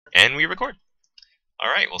And we record.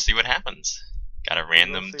 Alright, we'll see what happens. Got a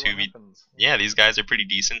random 2v. Yeah, these guys are pretty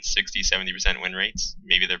decent, 60-70% win rates.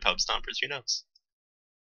 Maybe they're pub stompers, who knows?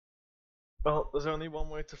 Well, there's only one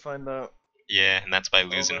way to find out. Yeah, and that's by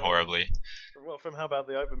losing horribly. Well, from how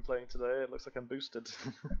badly I've been playing today, it looks like I'm boosted.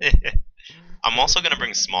 I'm also gonna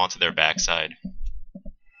bring small to their backside.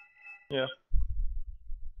 Yeah.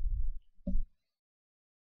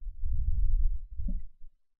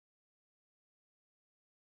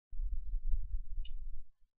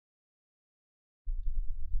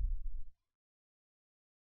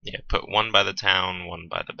 Yeah, put one by the town, one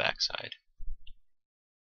by the backside.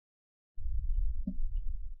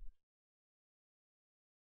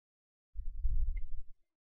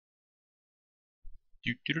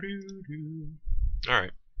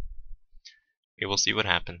 Alright. We will see what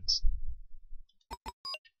happens.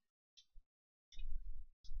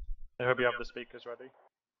 I hope you have the speakers ready.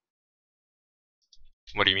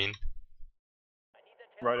 What do you mean?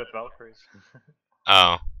 Right at Valkyries.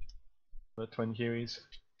 Oh. The twin Hueys.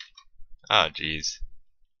 Oh, jeez.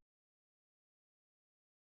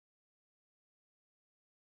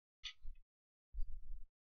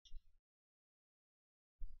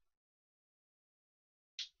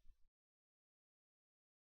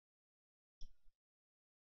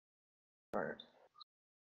 Alright.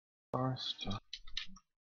 First.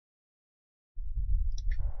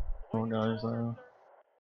 More guys there.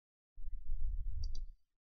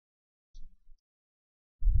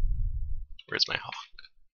 Where's my hawk?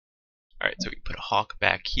 Alright, so we put a hawk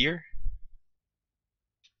back here.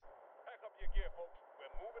 Pack up your gear, folks.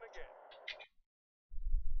 We're moving again.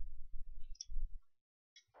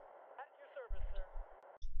 At your service, sir.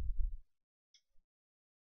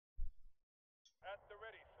 At the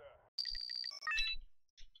ready, sir.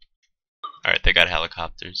 Alright, they got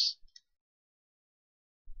helicopters.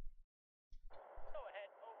 Go ahead,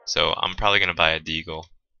 over. So I'm probably gonna buy a deagle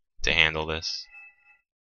to handle this.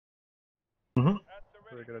 Mm-hmm. At the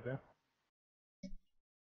Very ready. good idea.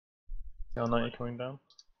 L90 coming down.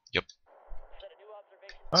 Yep. Set a new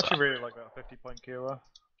observation. I actually really like that 50-point Guerre.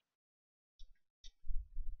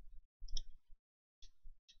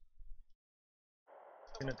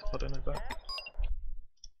 You need to put in a bit.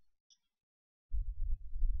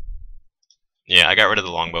 Yeah, I got rid of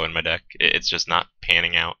the longbow in my deck. It's just not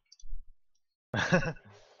panning out.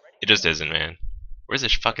 It just isn't, man. Where's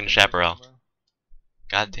this fucking chaparral?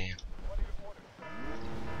 God damn.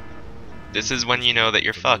 This is when you know that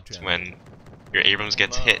you're fucked, when your Abrams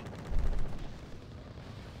gets hit.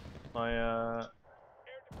 My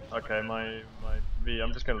okay, my V,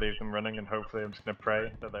 I'm just gonna leave them running and hopefully I'm just gonna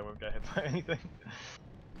pray that they won't get hit by anything.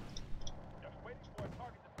 Just waiting for a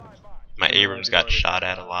target to fly by. My Yeah, Abrams he got already shot did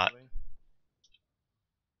at a that, lot. actually.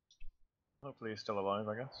 Hopefully he's still alive,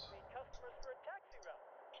 I guess. Need customers for a taxi route.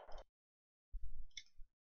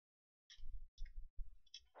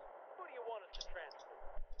 Who do you want us to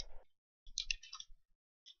transport?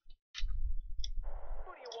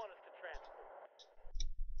 Who do you want us to transport?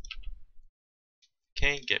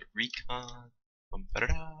 Okay, get recon.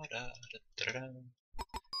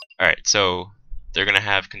 Alright, so they're gonna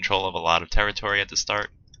have control of a lot of territory at the start.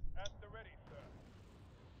 At the ready, sir.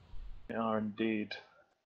 They are indeed.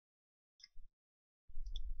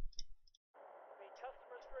 Need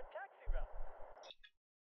customers for a taxi route.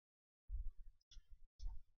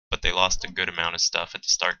 But they lost a good amount of stuff at the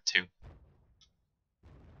start too,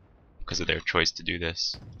 because of their choice to do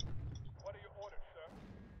this. What are your orders, sir?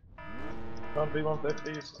 Can't be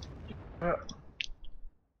 150s.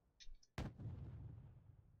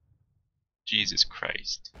 Jesus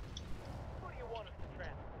Christ. Who do you want us to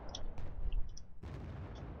transport?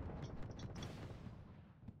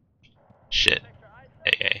 Shit. Extra ice?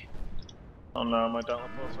 AA. Oh no, my Delta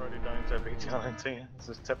Force already down to BT19. This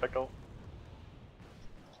is typical.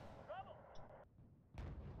 Trouble.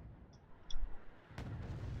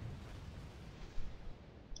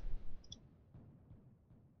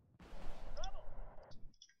 Trouble.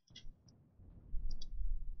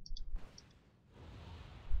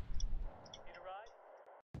 Need a ride?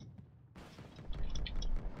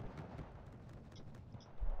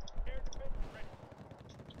 Air defense ready.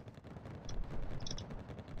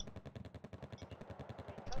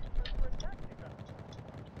 Need customers for a taxi route.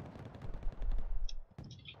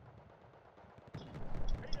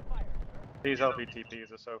 Ready to fire, sir. These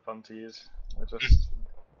LVTPs are so fun to use. They're just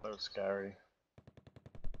so scary.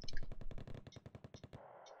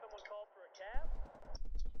 Someone called for a cab?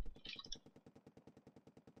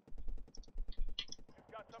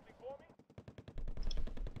 You've got something for me?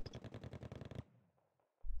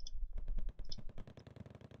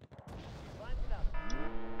 Lines it up.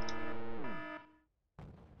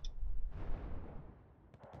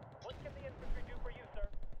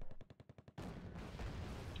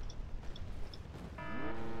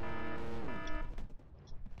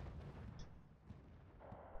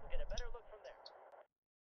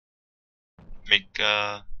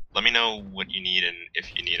 let me know what you need and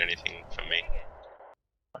if you need anything from me.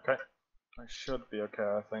 Okay. I should be okay,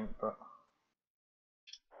 I think, but...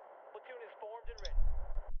 Platoon is formed and ready.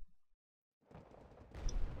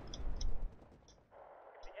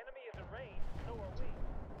 If the enemy is in range, so are we.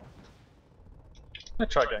 I'm gonna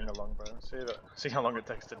try getting a longbow, see how long it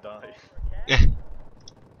takes to die. For a cab?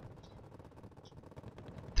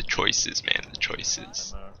 The choices, man, the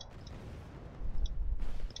choices. I know.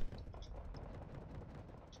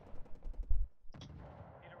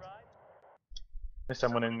 Need a ride? There's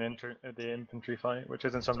someone in the infantry fight, which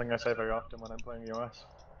isn't something I say very often when I'm playing US.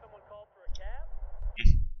 Someone called for a cab?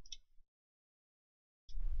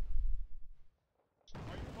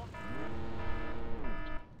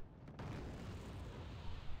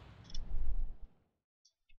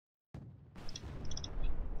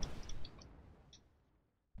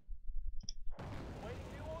 Waiting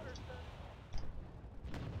new orders, sir.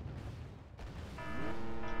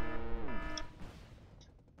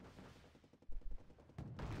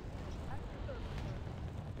 At your service, sir.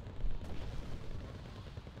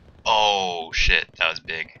 Oh shit, that was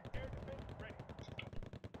big. Air defense ready.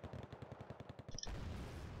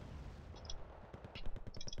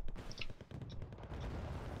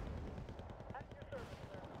 At your service,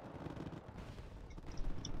 sir.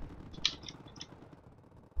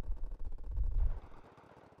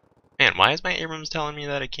 Man, why is my Abrams telling me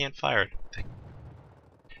that I can't fire it?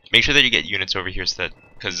 Make sure that you get units over here so that,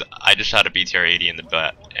 because I just shot a BTR-80 in the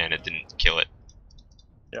butt and it didn't kill it.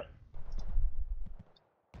 Yep.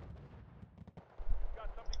 Got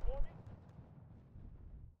something for me?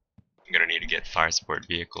 I'm gonna need to get fire support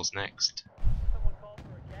vehicles next. Someone called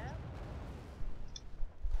for a cab?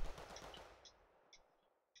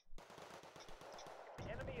 If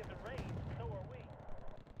the enemy is in range, so are we.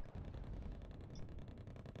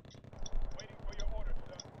 Waiting for your orders,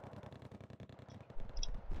 sir.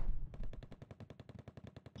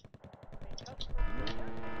 Need customers for a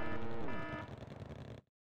taxi, sir.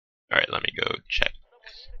 Alright, let me go check. Someone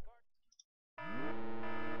need a guard.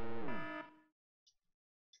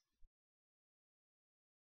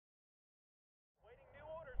 Waiting new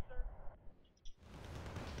orders, sir.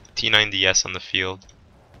 T-90S on the field.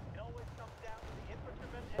 It always comes down to the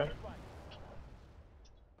infantryman and Okay. his rifle.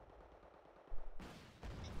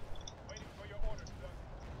 Waiting for your orders, sir.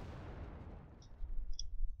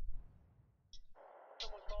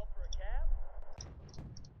 Someone called for a cab?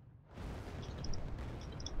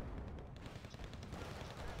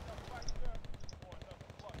 Enough fight, sir. Or another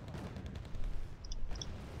blood.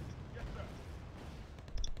 Yes, sir.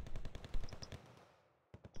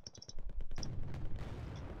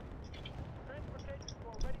 Transportation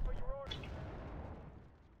corps ready for your orders.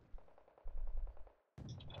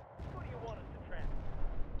 Who do you want us to transport?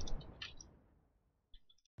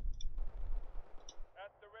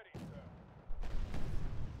 At the ready, sir.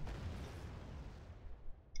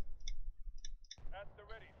 At the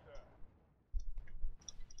ready, sir.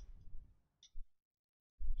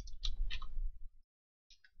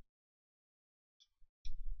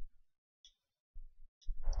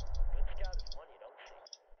 Good scout is one you don't see.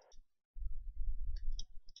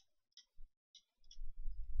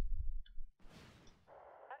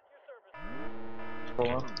 At your service, sir. Full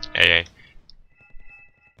on. Hey, hey.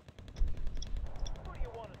 Who do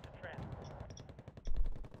you want us to transport?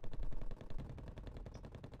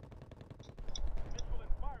 Missile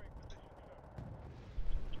in firing position, sir.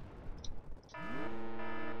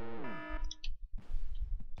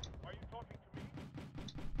 Are you talking to me?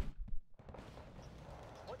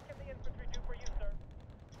 What can the infantry do for you, sir?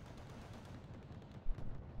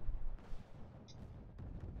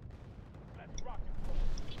 Let's rock and roll.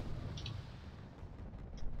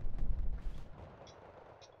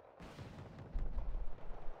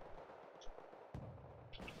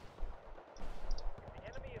 If the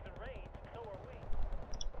enemy is in range, so are we.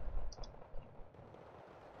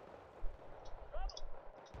 Trouble!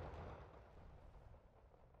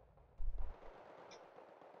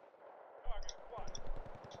 Target spotted.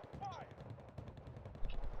 Fire!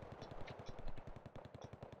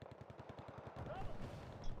 Trouble!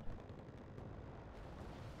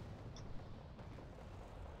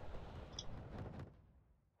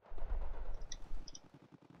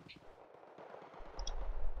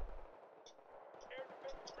 Air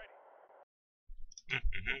defense ready.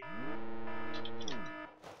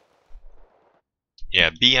 Yeah,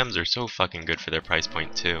 BMs are so fucking good for their price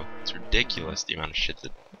point too. It's ridiculous the amount of shit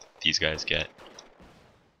that these guys get.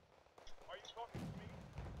 Are you talking to me?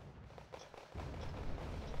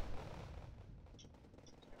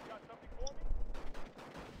 You got something for me?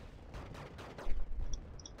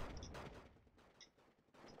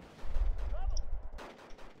 Trouble!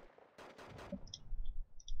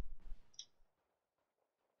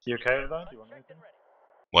 You okay with that? Do you want anything?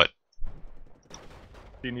 What?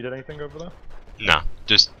 Do you need anything over there? Nah,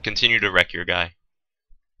 just continue to wreck your guy.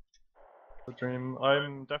 The dream.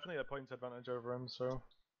 I'm definitely at points advantage over him, so.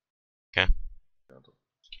 Okay.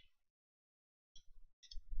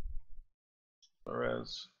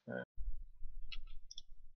 Perez. Yeah.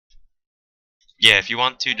 Yeah, if you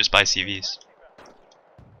want to, just buy CVs.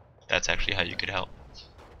 That's actually how you could help.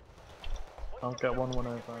 I'll get one when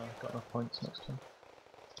I've got enough points next time.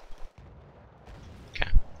 Okay.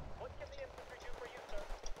 What can the infantry do for you, sir?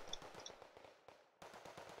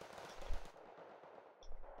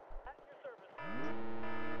 At your service, sir.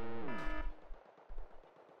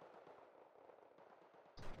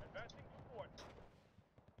 Advancing support.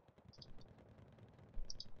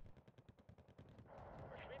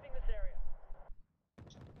 We're sweeping this area.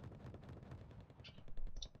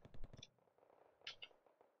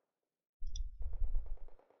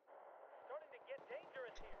 Starting to get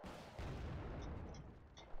dangerous here.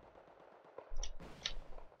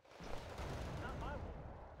 Not my rule.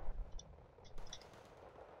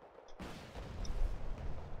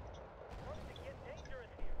 Starting to get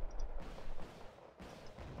dangerous here.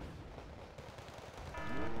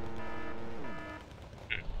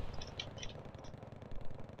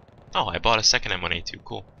 Oh, I bought a second M1A2.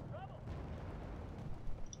 Cool.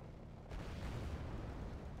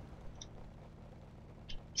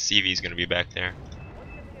 CV's gonna be back there. What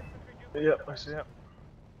can the infantry do for you, Yeah, sir? I see it.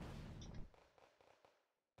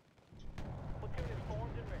 Platoon is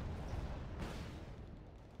formed and ready.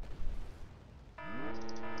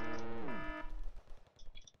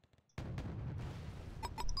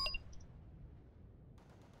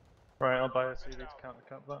 Right, I'll buy a CD to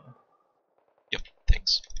countercap that. Yep,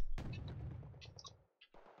 thanks.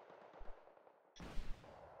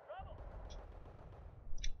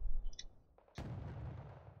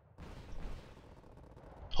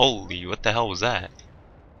 Holy, what the hell was that?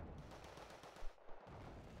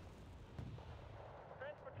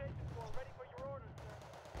 Transportation corps ready for your orders, sir.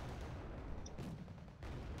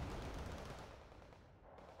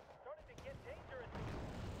 Starting to get dangerous here.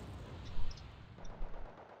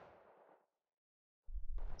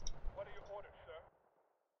 What are your orders, sir?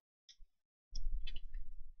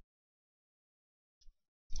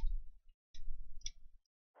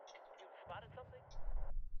 You spotted something?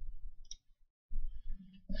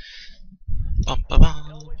 Bum ba bum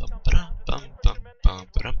bum ba bum bum bum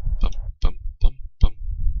bum bum bum bum bum.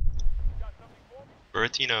 Got something for me?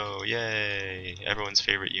 Buratino, yay! Everyone's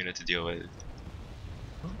favorite unit to deal with.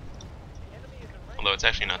 The enemy is in range. Although it's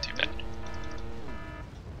actually not too bad.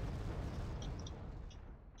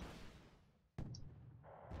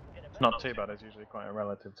 Not too bad, it's usually quite a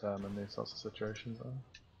relative term in these sorts of situations.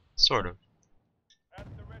 Sort of. At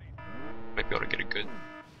the ready. Might be able to get a good.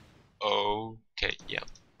 Okay, yep.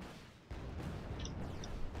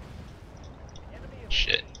 The enemy is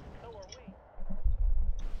Shit. ready. So are we.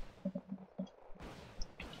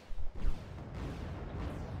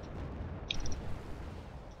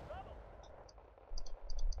 Trouble.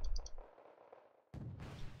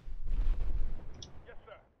 Yes,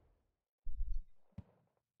 sir.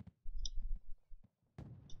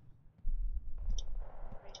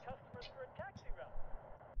 Meet customers for a taxi route.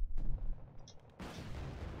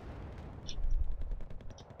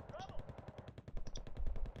 Trouble.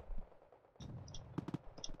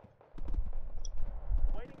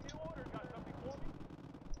 Awaiting new order. Got something for me?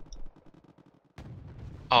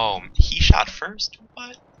 Oh, he shot first?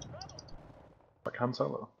 What? Trouble. Like Han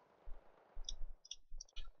Solo.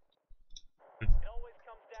 It always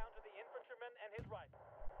comes down to the infantryman and his rifle.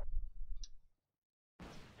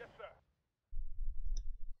 Yes, sir.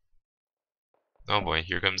 Oh boy,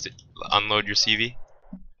 here comes the. Unload your CV,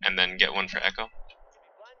 and then get one for Echo. You'd be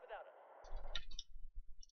blind without us.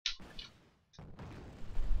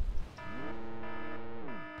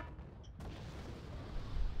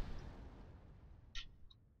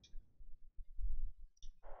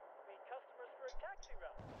 Meet customers for a taxi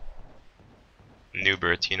route. New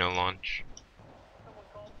Buratino launch. Someone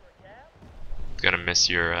called for a cab? Gonna miss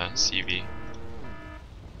your CV.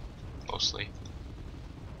 Mostly.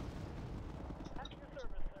 At your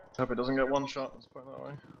service, sir. Hope it doesn't get one shot, let's put it that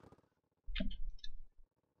way.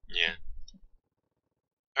 Yeah.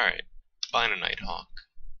 Alright. Find a Nighthawk.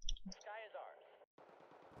 Sky is ours.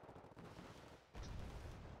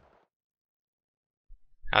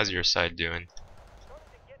 How's your side doing? Starting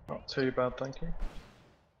to get Not too bad, thank you.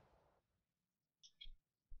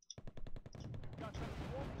 You've got something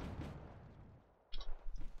for me?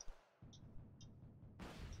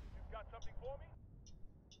 You've got something for me?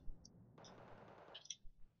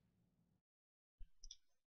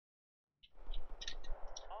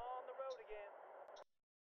 On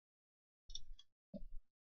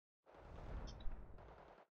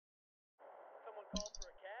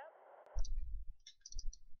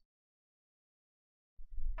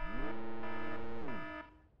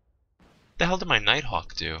the hell did my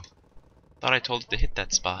Nighthawk do? Thought I told it to hit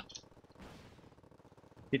that spot.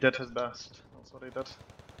 He did his best. That's what he did.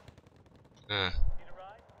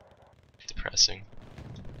 Depressing.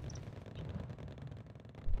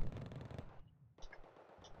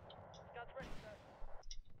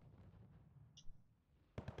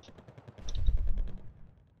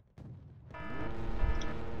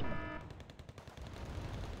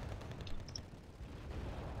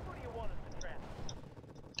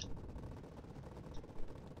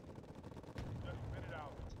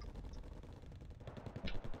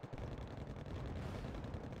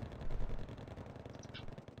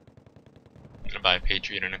 I'm gonna buy a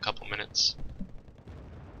Patriot in a couple minutes.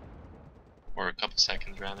 Or a couple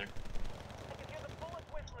seconds, rather. I can hear the bullets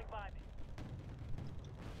whistling by me.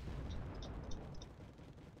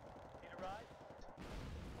 Need a ride?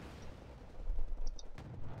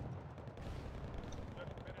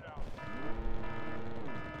 Just spit it out.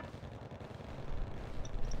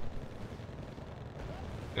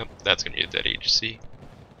 Yep, that's gonna be a dead HC.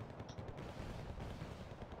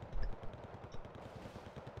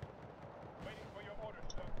 Waiting for your orders,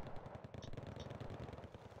 sir.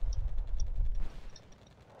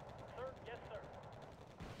 Sir, yes, sir.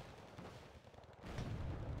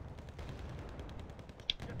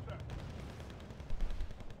 Yes, sir.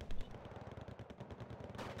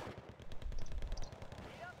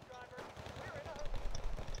 Speed up, driver. We're in a hurry.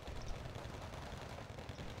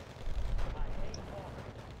 I hate cars.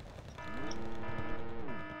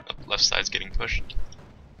 Up left side's getting pushed.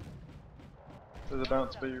 This is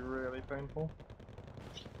about to be really painful.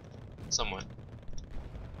 Somewhat.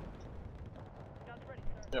 Guns ready,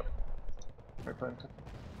 sir. Yep. We're planted.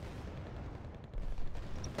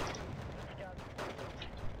 Scout.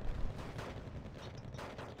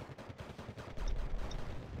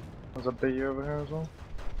 There's a B over here as well.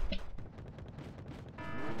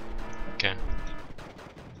 Okay. It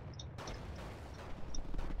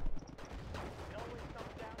always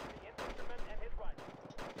comes down to the infantryman and his rifle.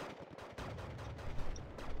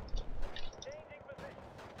 Changing position.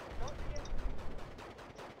 Don't forget.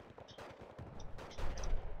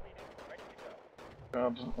 Completed. Ready to go.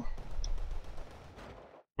 God.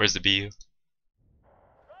 Where's the BU? It's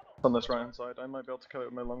on this right hand side. I might be able to kill it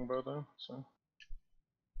with my longbow though, so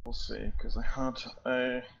we'll see. Because I had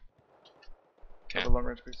a Okay. long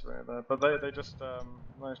range piece right there, but they just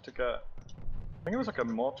managed to get. I think it was like a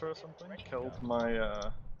mortar or something. Killed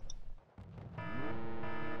my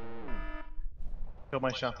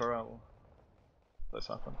chaparral. This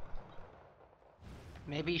happened.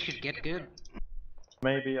 Maybe you should get good.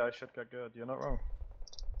 Maybe I should get good. You're not wrong.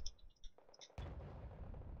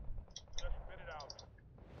 Just spit it out.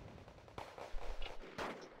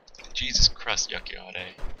 Jesus Christ,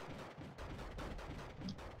 Yakiade.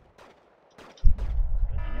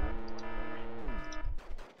 Good scout.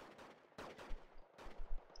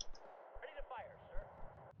 Ready to fire, sir.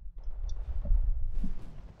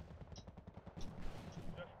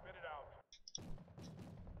 Just spit it out.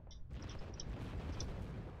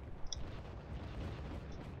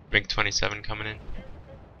 Big 27 coming in.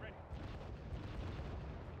 Ready.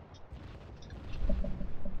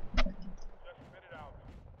 Just spit it out.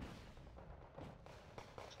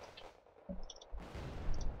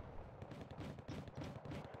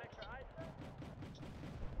 Need some extra ice, sir?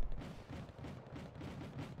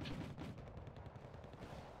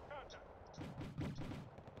 Contact.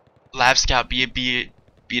 Lab Scout beat a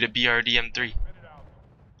BRD M3. Spit it out.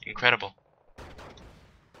 Incredible. Is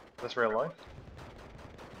this real life?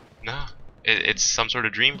 No, it's some sort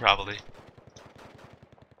of dream, probably. Just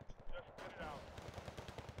spit it out.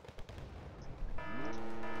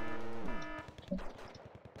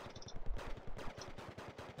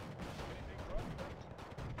 Anything wrong, sir?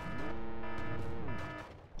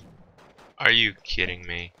 Are you kidding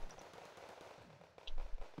me?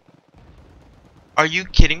 Are you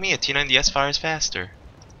kidding me? A T90S fires faster.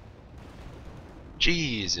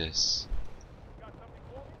 Jesus. Got something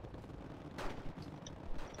for me?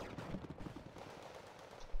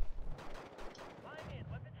 Line in,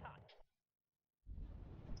 weapons hot.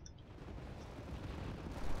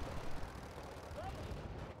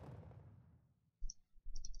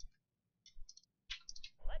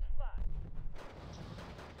 Let's fly.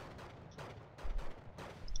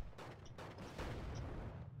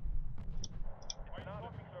 Are you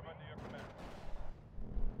talking, sir, under your command?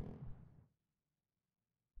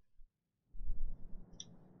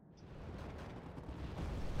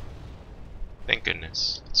 Thank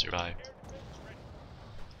goodness. Survived. Air defense ready.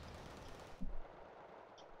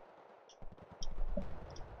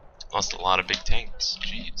 Lost a lot of big tanks.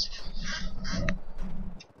 Jeez.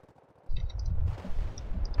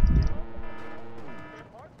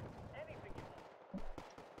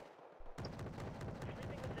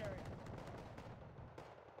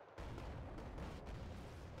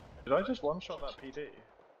 Did I just one-shot that PD?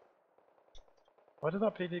 Where did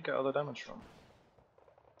that PD get all the damage from?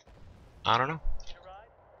 I don't know.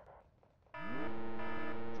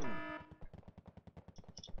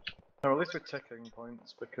 No, at least we're ticking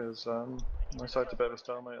points because my side's a bit of a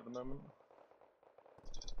stalemate at the moment.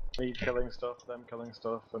 Me killing stuff, them killing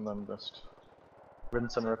stuff, and then just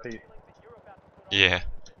rinse and repeat. Yeah,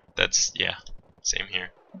 yeah, same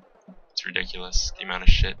here. It's ridiculous, the amount of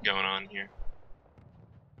shit going on here.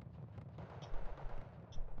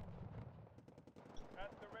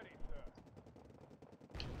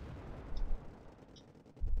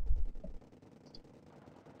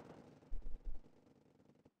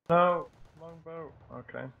 No, longbow.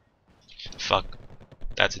 Okay. Fuck,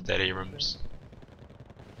 that's a dead Abrams.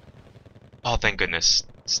 Oh, thank goodness,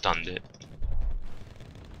 stunned it.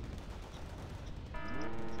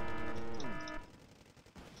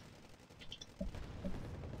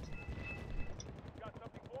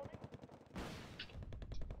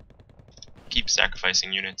 Keep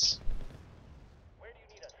sacrificing units. Where do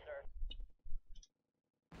you need us, sir?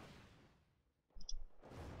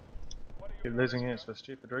 Keep losing units for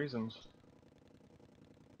stupid reasons.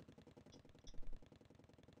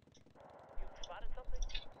 You spotted something?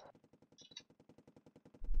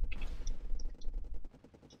 You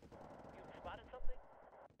spotted something?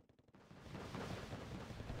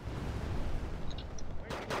 Where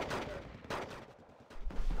do you need us, sir?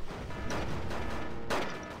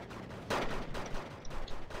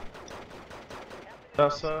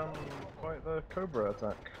 That's quite the Cobra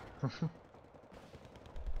attack.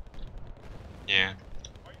 Yeah.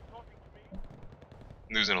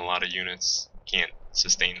 Losing a lot of units. Can't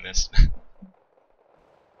sustain this.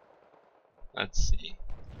 Let's see.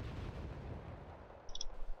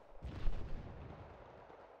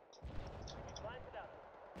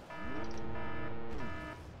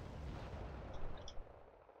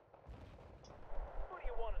 Who do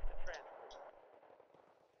you want us to transport?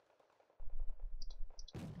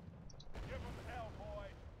 Give him hell, boy.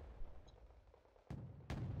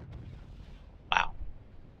 Wow.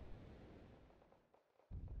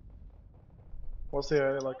 What's the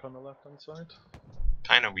area like on the left hand side?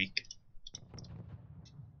 Kinda weak.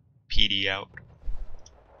 PD out.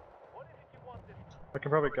 What is it you want this time? I can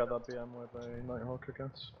probably get that BM with a Nighthawk, I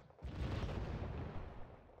guess.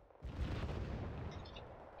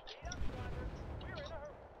 Speed up, driver. We're in a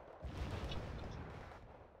hurry.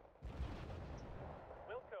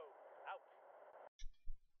 Wilco, out.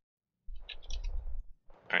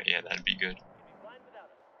 Alright, yeah, that'd be good. You'd be blind without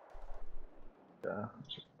us.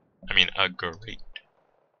 Yeah. I mean, a great.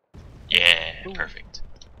 Yeah, Ooh. perfect.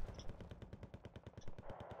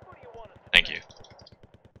 Who do you want us to Thank you. transport?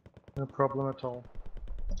 No problem at all.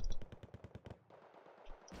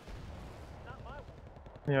 Not my one.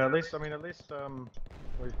 Yeah, at least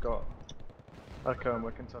we've got Echo and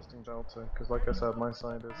we're contesting Delta, because like I said, my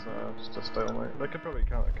side is just a stalemate. They could probably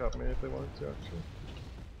counter-cut me if they wanted to, actually.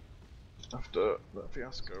 After that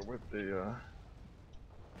fiasco with the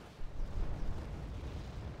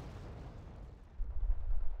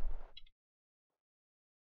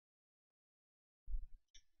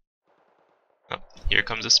Oh, here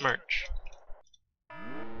comes a smirch.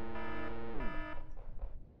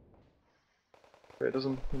 it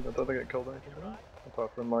doesn't, I don't think it killed anything, did it?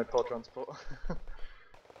 Apart from my poor transport.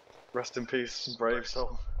 Rest in peace, brave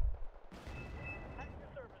soul. At your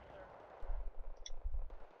service, sir.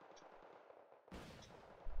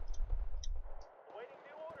 Awaiting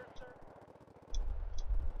new orders, sir.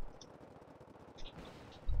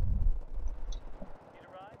 Need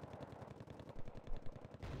a ride?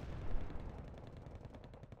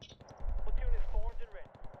 Platoon is formed and ready.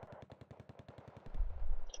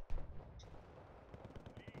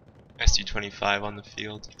 ST-25 on the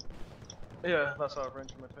field. Yeah, that's out of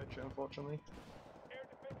range of my picture, unfortunately. Air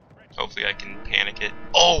defense ready. Hopefully I can panic it.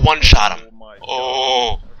 Oh, one shot him! my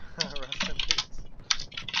Oh, god. Rest in peace.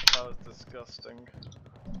 That was disgusting.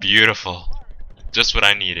 beautiful. Just what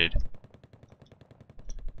I needed.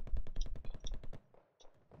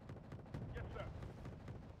 Yes, sir.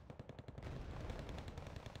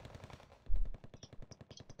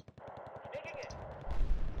 Sneaking in.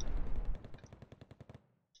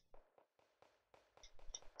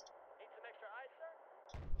 Need some extra ice, sir?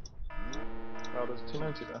 Oh, there's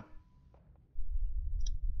 290 there.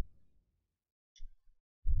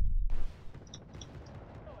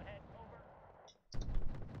 Go ahead,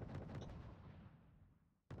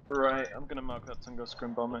 over. Right, I'm gonna mark that and go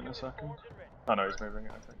scrim bomb it in a second. Formed and ready. Oh no, he's moving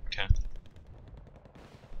it, I think. Okay.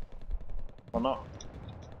 Or not.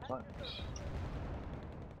 Thanks.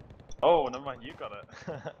 Oh, never mind, you got it.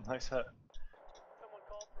 Nice hit. Someone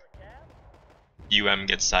called for a cab?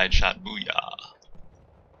 gets side shot. Booyah.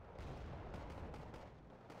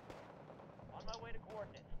 On my way to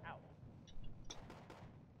coordinates. Out.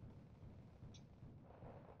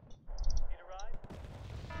 Need a ride?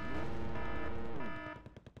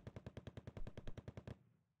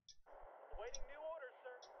 Awaiting new orders,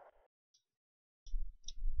 sir.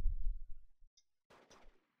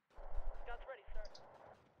 Scouts ready, sir.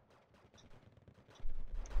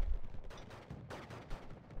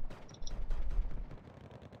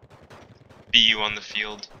 BU on the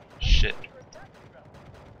field. Shit.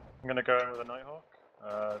 I'm gonna go in with a Nighthawk.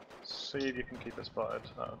 See if you can keep it spotted.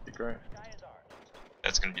 That would be great. Sky is ours.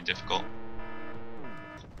 That's gonna be difficult.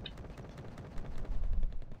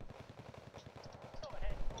 Go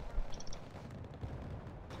ahead. Over.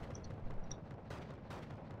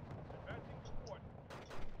 Advancing support.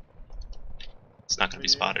 It's not gonna be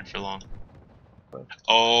BU. spotted for long. But-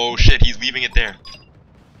 Oh shit, he's leaving it there.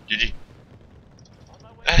 GG. On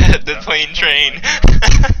my way. The plane train.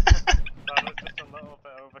 That was just a little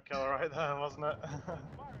bit overkill right there, wasn't it?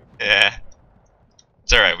 Yeah.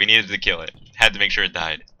 It's alright, we needed to kill it. Had to make sure it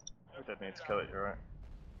died. We did need to kill it, you're right.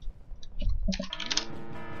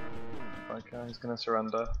 Okay, he's gonna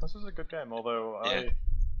surrender. This was a good game, although Yeah.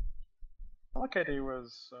 LKD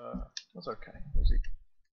was okay. It was easy.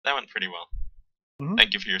 That went pretty well. Mhm.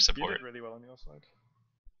 Thank you for your You support. did really well on your side.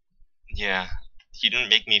 Yeah. He didn't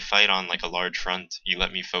make me fight on like a large front. He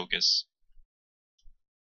let me focus.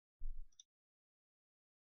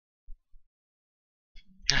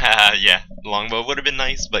 Yeah, longbow would have been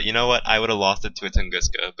nice, but you know what? I would have lost it to a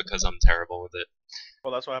Tunguska because I'm terrible with it.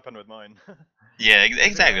 Well, that's what happened with mine. Yeah,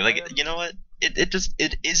 exactly. I Like, am- you know what?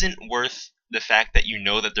 It isn't worth the fact that you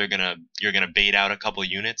know that you're gonna bait out a couple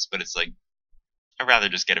units, but it's like I'd rather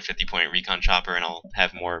just get a 50-point recon chopper and I'll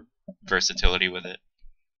have more versatility with it.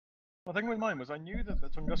 The thing with mine was I knew that the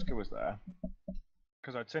Tunguska was there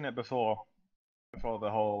because I'd seen it before the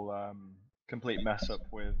whole complete mess up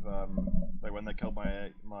with like when they killed my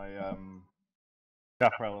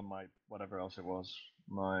Chaparral and my whatever else it was,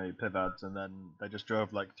 my Priads, and then they just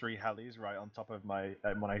drove like 3 helis right on top of my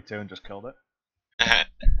M1A2 and just killed it.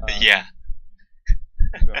 Yeah.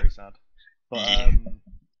 It's very sad. But Yeah.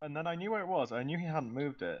 and then I knew where it was. I knew he hadn't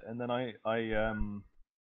moved it, and then I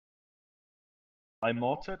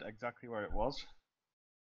mortared exactly where it was,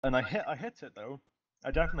 and I hit it though. I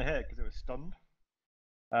definitely hit it because it was stunned.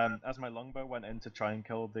 As my longbow went in to try and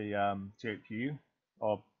kill the THU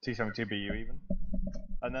or T-72BU even,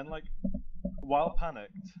 and then like while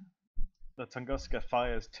panicked, the Tunguska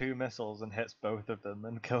fires 2 missiles and hits both of them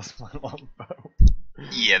and kills my longbow.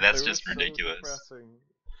 Yeah, that's It just was so ridiculous.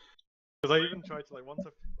 Because I even tried to like once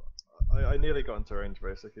I nearly got into range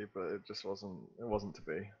basically, but it just wasn't to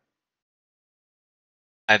be.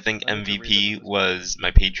 I think I need to read MVP it. was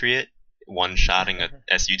my Patriot, one-shotting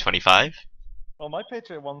a Su-25. Well, my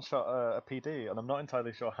Patriot one shot a PD, and I'm not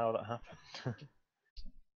entirely sure how that happened.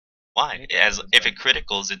 Why? need to As understand. if it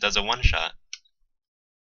criticals, it does a one-shot.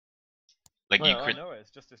 Like you Well, I crit. know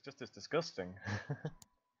it's disgusting.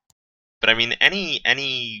 But I mean,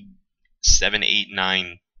 any 7, 8,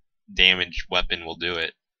 9 damage weapon will do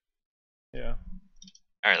it. Yeah.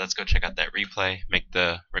 All right, let's go check out that replay. Make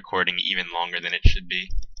the recording even longer than it should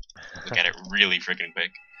be. Look at it really freaking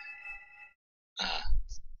quick.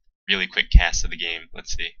 Really quick cast of the game.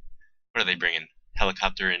 Let's see. What are they bringing?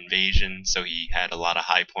 Helicopter invasion, so he had a lot of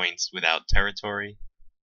high points without territory.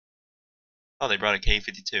 Oh, they brought a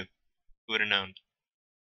K-52. Who would have known?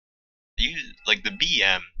 Like the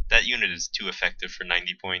BM, that unit is too effective for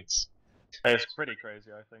 90 points. It's pretty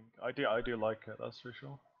crazy, I think. I do like it, that's for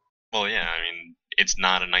sure. Well, yeah, I mean, it's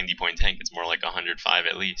not a 90-point tank. It's more like 105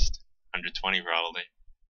 at least. 120 probably.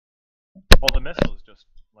 Well, the missile's just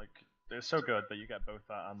like it's so good that you get both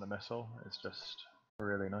that and the missile. It's just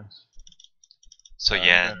really nice. So I'm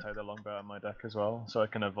yeah, gonna take the longbow on my deck as well, so I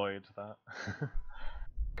can avoid that.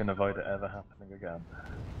 Can avoid it ever happening again.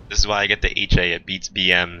 this is why I get the HA. It beats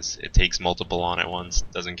BMs. It takes multiple on at once.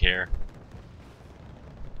 Doesn't care.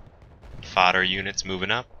 Fodder units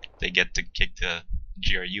moving up. They get to kick the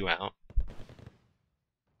GRU out.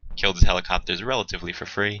 Killed his helicopters relatively for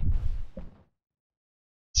free.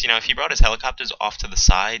 So, you know, if he brought his helicopters off to the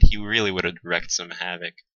side, he really would have wreaked some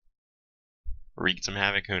havoc. Wreaked some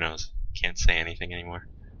havoc? Who knows? Can't say anything anymore.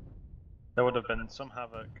 There would have been some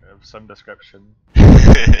havoc of some description.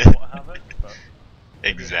 What havoc? But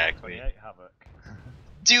maybe not Exactly. 28 havoc.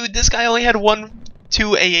 Dude, this guy only had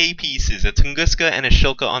 2 AA pieces, a Tunguska and a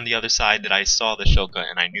Shilka on the other side that I saw the Shilka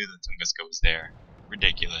and I knew the Tunguska was there.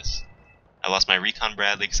 Ridiculous. I lost my Recon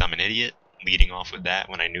Bradley because I'm an idiot, leading off with that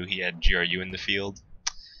when I knew he had GRU in the field.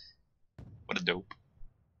 What a dope.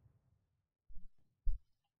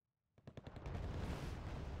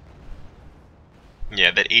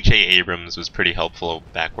 Yeah, that H.A. Abrams was pretty helpful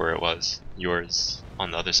back where it was. Yours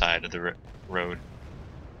on the other side of the road.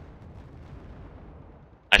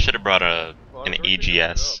 I should have brought Well, I an was originally gonna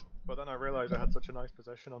load AGS. up, but then I realised I had such a nice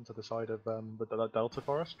position onto the side of the Delta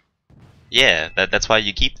Forest. Yeah, that's why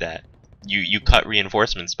you keep that. You cut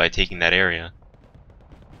reinforcements by taking that area.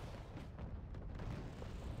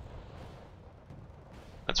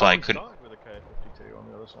 That's why I we couldn't. started with a K-52 on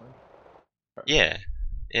the other side. Yeah,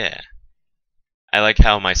 yeah. I like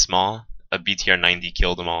how my small, a BTR-90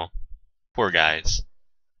 killed them all. Poor guys.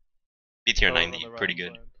 Oh, on BTR-90, the pretty right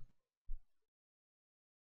good. side.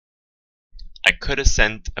 I could have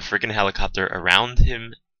sent a freaking helicopter around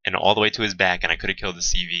him and all the way to his back, and I could have killed the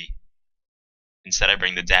CV. Instead, I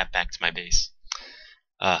bring the DAP back to my base.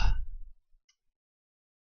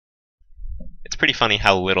 It's pretty funny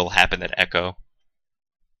how little happened at Echo.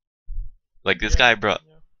 Like, this guy brought...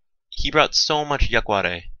 He brought so much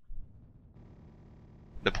Yakware.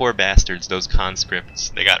 The poor bastards, those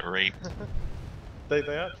conscripts, they got raped. They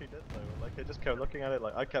actually did though. Like I just kept looking at it.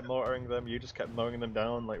 Like I kept mortaring them. You just kept mowing them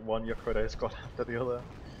down. Like one Yakuza squad after the other.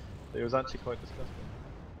 It was actually quite disgusting.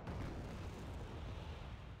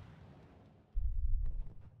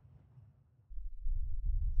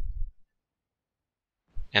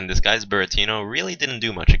 And this guy's Buratino really didn't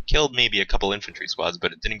do much. It killed maybe a couple infantry squads,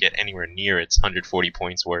 but it didn't get anywhere near its 140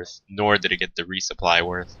 points worth, nor did it get the resupply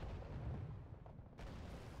worth.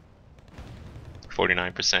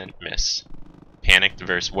 49% miss. Panicked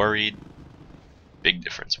versus worried. Big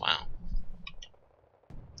difference, wow.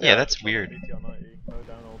 Yeah, that's weird. BTR 90, mow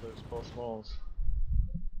down all those poor smalls.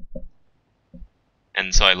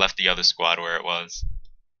 And so I left the other squad where it was.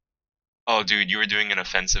 Oh, dude, you were doing an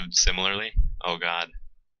offensive similarly? Oh, God.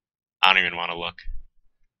 I don't even want to look.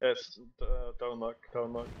 It's don't look.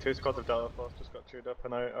 2 squads of Delta Force just got chewed up,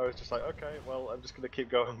 and I was just like, okay, well, I'm just gonna keep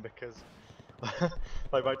going because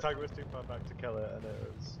like my tank was too far back to kill it, and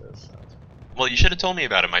it was sad. Well, you should have told me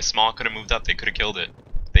about it. My small could have moved up. They could have killed it.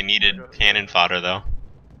 They needed cannon fodder, though.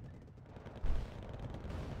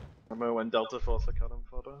 I remember when Delta Force are cannon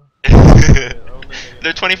fodder.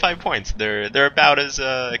 They're 25 points. They're about as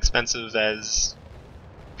expensive as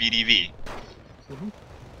BDV.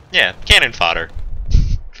 Yeah, cannon fodder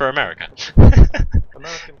for America.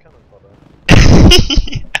 American cannon fodder.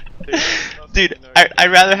 Dude,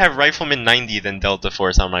 I'd rather have Rifleman 90 than Delta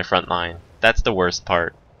Force on my front line. That's the worst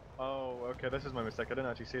part. Oh, okay, this is my mistake. I didn't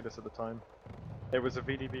actually see this at the time. It was a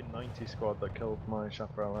VDB 90 squad that killed my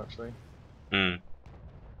chaparral, actually.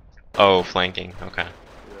 Oh, flanking. Okay.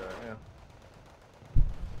 Yeah.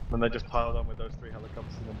 And they just piled on with those 3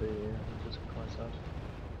 helicopters in the BE, which is quite sad.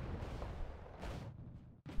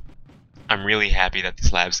 I'm really happy that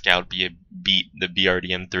this Lab Scout beat the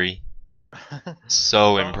BRDM-3.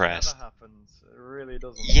 So impressed. That never happens. It really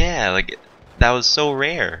doesn't. Yeah, like, that was so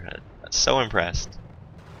rare. So impressed.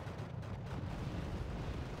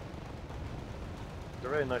 It's a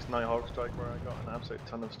really nice Nighthawk strike where I got an absolute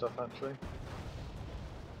ton of stuff, actually.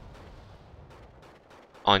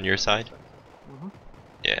 On your side?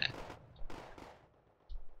 Yeah.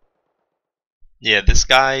 Yeah, this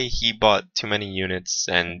guy, he bought too many units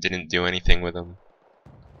and didn't do anything with them.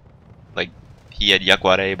 Like, he had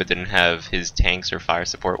Yakware but didn't have his tanks or fire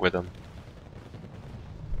support with him.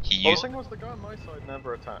 He used... the thing was, the guy on my side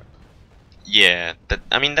never attacked. Yeah,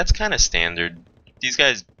 I mean, that's kind of standard. These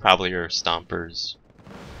guys probably are stompers.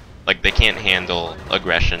 Like, they can't handle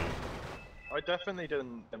aggression. I definitely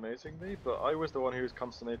didn't amazingly, but I was the one who was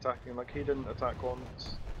constantly attacking. Like, he didn't attack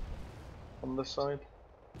once on this side.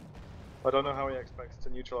 I don't know how he expects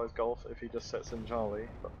to neutralize Gulf if he just sits in Charlie,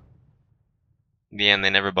 but... Yeah, and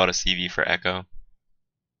they never bought a CV for Echo.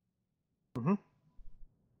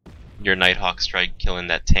 Your Nighthawk strike killing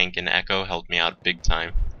that tank in Echo helped me out big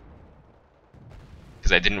time.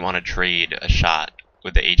 Because I didn't want to trade a shot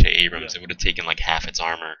with the H.A. Abrams. It would have taken like half its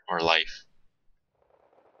armor or life.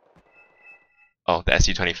 Oh, the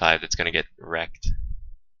Su-25 that's gonna get wrecked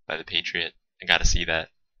by the Patriot. I gotta see that.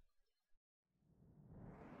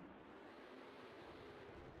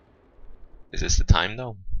 Is this the time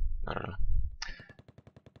though? I don't know.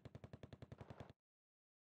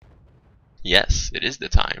 Yes, it is the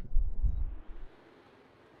time.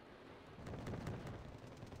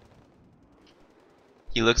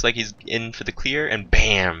 He looks like he's in for the clear, and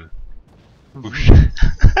BAM! Whoosh.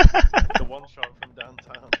 The one shot from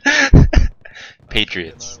downtown.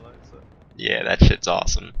 Patriots. Yeah, that shit's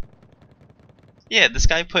awesome. Yeah, this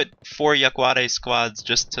guy put 4 Yakware squads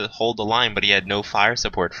just to hold the line, but he had no fire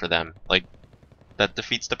support for them. Like, that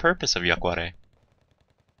defeats the purpose of Yakware.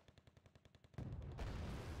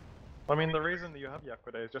 I mean, the reason that you have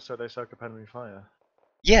Yakuza is just so they soak up enemy fire.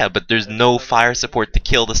 Yeah, but there's It's no never fire really support easy. to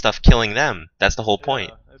kill the stuff killing them. That's the whole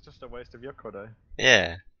point. Yeah, it's just a waste of your day.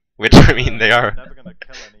 Yeah. Which, I mean, they You're are. never gonna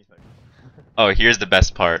kill anything. Oh, here's the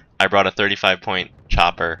best part. I brought a 35-point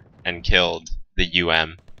chopper and killed the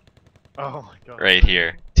UM Oh my god. right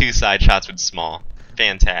here. 2 side shots with small.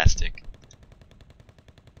 Fantastic.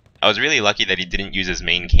 I was really lucky that he didn't use his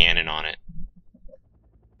main cannon on it.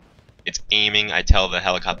 It's aiming, I tell the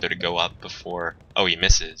helicopter to go up before... Oh, he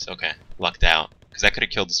misses. Okay, lucked out. Because that could have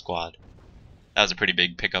killed the squad. That was a pretty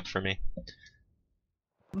big pickup for me.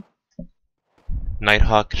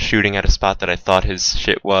 Nighthawk shooting at a spot that I thought his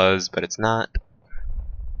shit was, but it's not.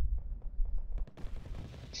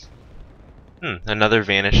 Another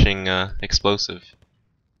vanishing explosive.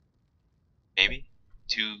 Maybe?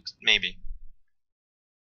 2, maybe.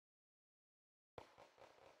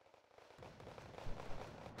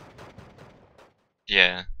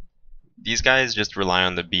 Yeah. These guys just rely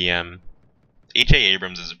on the BM. H.A.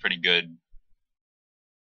 Abrams is a pretty good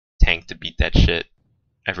tank to beat that shit.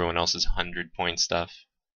 Everyone else's 100-point stuff.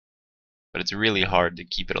 But it's really hard to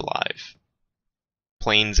keep it alive.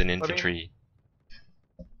 Planes and infantry.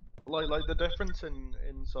 Like the difference in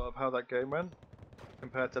sort of how that game went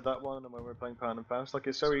compared to that one and when we were playing Pan and Faust, like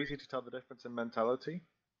it's so easy to tell the difference in mentality.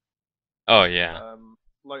 Oh yeah.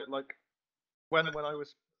 Like when I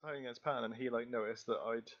was playing as Pan and he like noticed that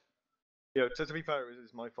I'd, you know, to be fair, it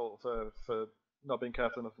was my fault for not being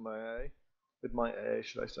careful enough with my AA,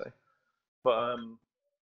 should I say? But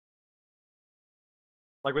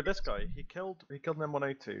like with this guy, he killed an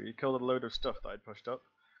M1A2. He killed a load of stuff that I'd pushed up.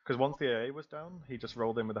 Because once the AA was down, he just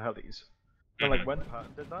rolled in with the helis. But like when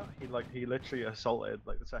Patton did that, he literally assaulted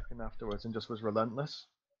like the second afterwards and just was relentless.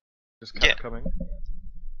 Just kept coming.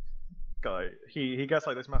 Guy, he gets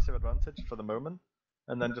like this massive advantage for the moment,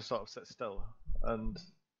 and then just sort of sits still and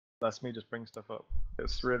lets me just bring stuff up.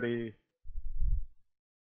 It's really,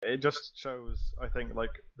 it just shows, I think,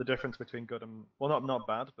 like the difference between good and, well, not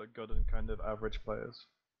bad, but good and kind of average players.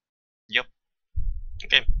 Yep.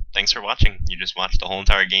 Okay, thanks for watching. You just watched the whole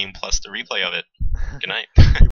entire game plus the replay of it. Good night.